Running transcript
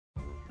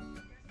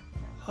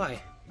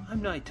Hi,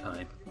 I'm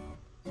Nitetime.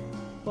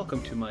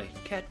 Welcome to my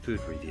cat food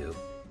review.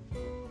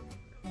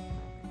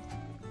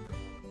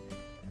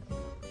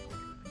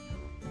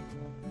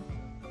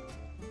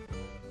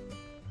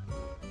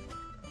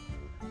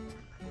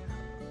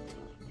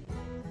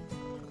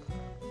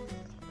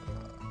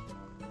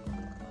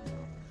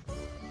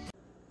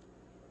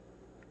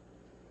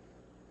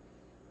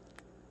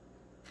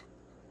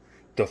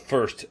 The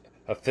first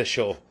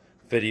official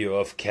video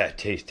of cat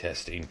taste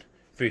testing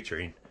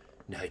featuring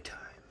Nitetime.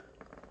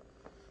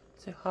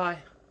 Say hi.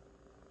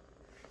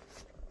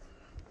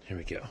 Here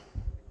we go.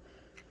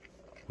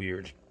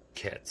 Weird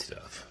cat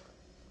stuff.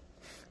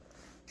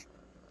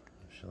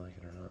 Should I like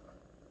it or not?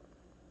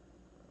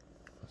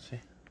 Let's see.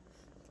 What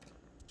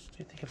do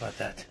you think about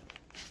that?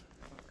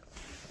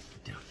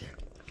 Down there.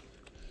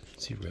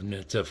 See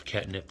remnants of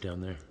catnip down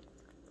there.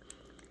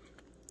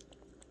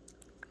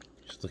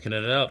 Just looking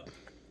at it up.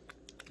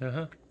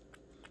 Uh-huh.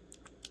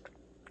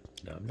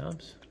 Nom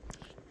noms.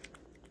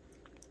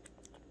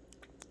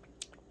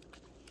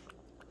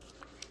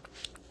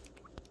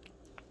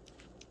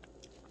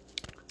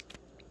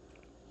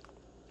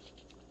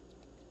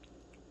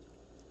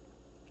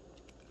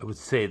 I would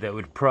say that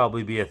would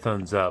probably be a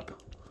thumbs up.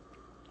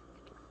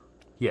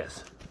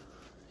 Yes.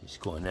 He's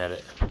going at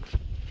it.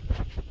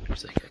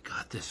 Looks like I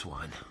got this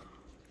one.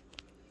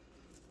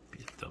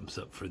 Be a thumbs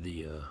up for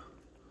the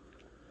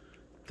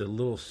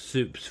Little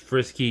Soups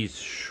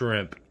Friskies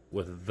shrimp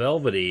with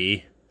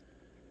velvety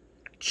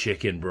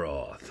chicken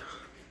broth.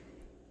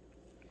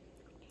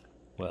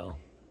 Well,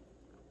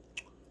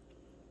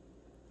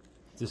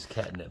 this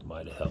catnip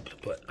might have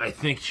helped, but I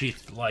think she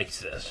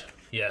likes this.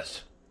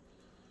 Yes.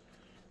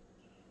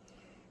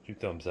 2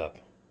 thumbs up.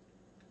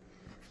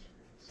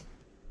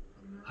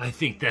 I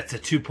think that's a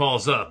 2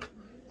 paws up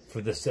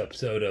for this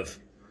episode of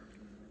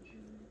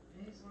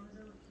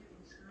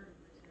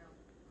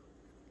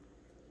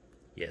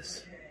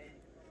Yes.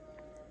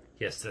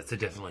 Yes, that's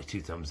definitely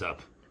 2 thumbs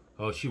up.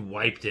 Oh, she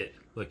wiped it.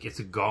 Look, it's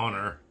a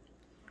goner.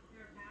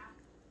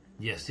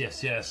 Yes,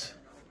 yes, yes.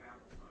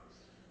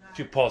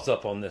 2 paws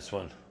up on this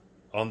one.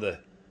 On the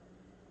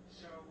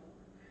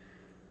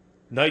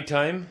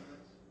Nitetime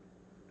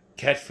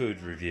cat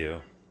food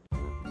review.